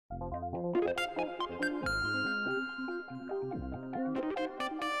What's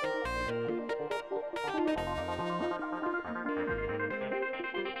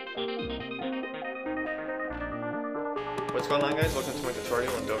going on, guys? Welcome to my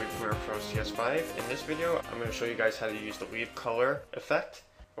tutorial on Adobe Premiere Pro CS5. In this video, I'm going to show you guys how to use the leave color effect.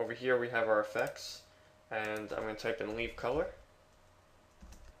 Over here we have our effects, and I'm going to type in leave color.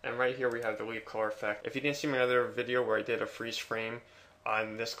 And right here we have the leave color effect. If you didn't see my other video where I did a freeze frame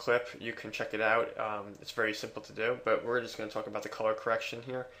on this clip, you can check it out. It's very simple to do, but we're just going to talk about the color correction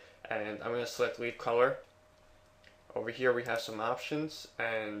here. And I'm going to select leave color. Over here we have some options,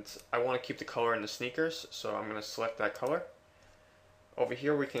 and I want to keep the color in the sneakers, so I'm going to select that color. Over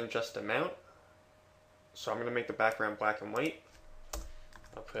here we can adjust the amount, so I'm going to make the background black and white.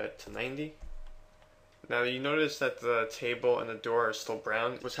 I'll put it to 90. Now you notice that the table and the door are still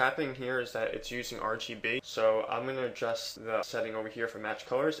brown. What's happening here is that it's using RGB, so I'm going to adjust the setting over here for match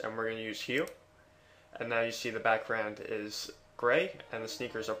colors, and we're going to use hue. And now you see the background is gray and the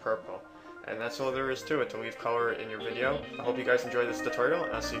sneakers are purple. And that's all there is to it, to leave color in your video. I hope you guys enjoyed this tutorial,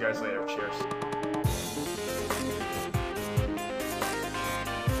 and I'll see you guys later. Cheers.